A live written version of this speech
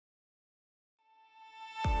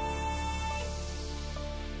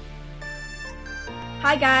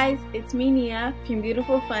Hi guys, it's me Nia from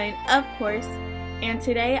Beautiful Fun, of course, and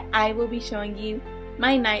today I will be showing you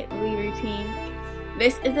my nightly routine.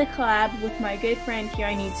 This is a collab with my good friend here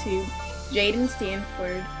on YouTube, Jaden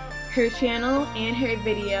Stanford. Her channel and her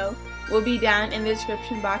video will be down in the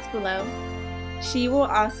description box below. She will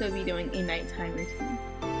also be doing a nighttime routine.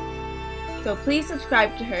 So please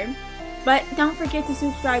subscribe to her, but don't forget to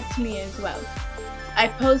subscribe to me as well. I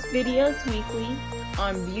post videos weekly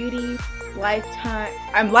on beauty,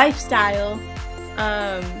 lifestyle,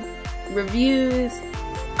 reviews,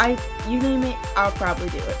 you name it, I'll probably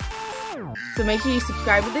do it. So make sure you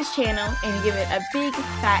subscribe to this channel and give it a big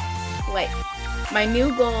fat like. My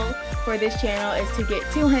new goal for this channel is to get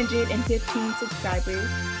 215 subscribers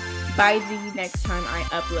by the next time I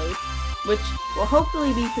upload, which will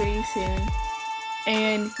hopefully be pretty soon.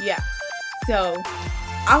 And yeah, so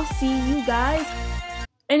I'll see you guys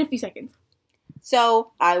in a few seconds.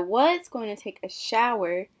 So I was going to take a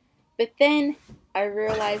shower, but then I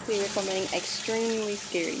realized we were filming extremely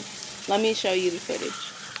scary. Let me show you the footage.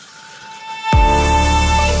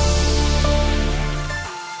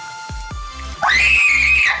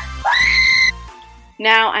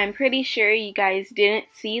 Now I'm pretty sure you guys didn't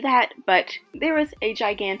see that, but there was a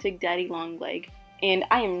gigantic daddy long leg, and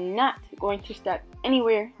I am not going to step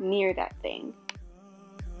anywhere near that thing.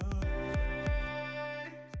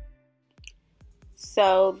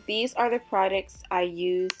 So these are the products I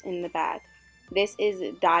use in the bath. This is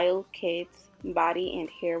Dial Kids body and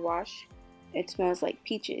hair wash. It smells like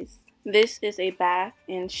peaches. This is a bath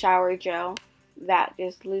and shower gel that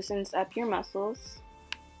just loosens up your muscles.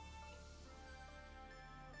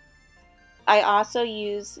 I also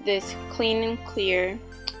use this Clean and Clear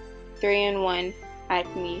 3-in-1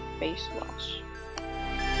 acne face wash.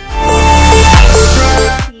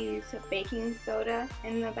 I use baking soda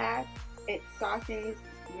in the bath. It softens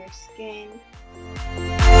your skin.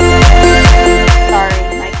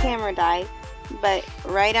 Sorry, my camera died. But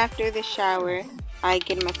right after the shower, I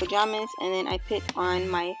get in my pajamas and then I put on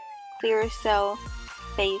my Clearasil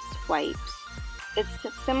face wipes. It's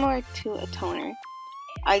similar to a toner.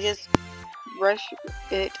 I just brush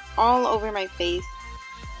it all over my face,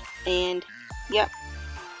 and yep.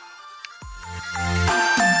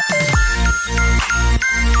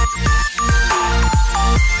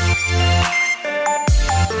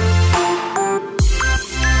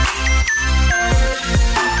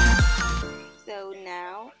 So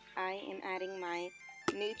now I am adding my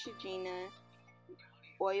Neutrogena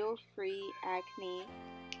oil-free acne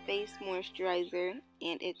face moisturizer,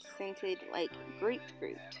 and it's scented like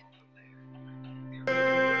grapefruit.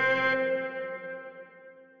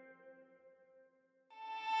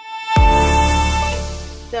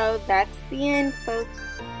 So that's the end, folks.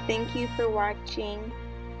 Thank you for watching.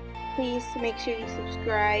 Please make sure you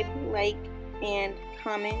subscribe, like, and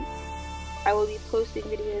comment. I will be posting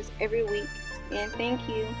videos every week. And thank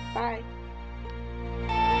you. Bye.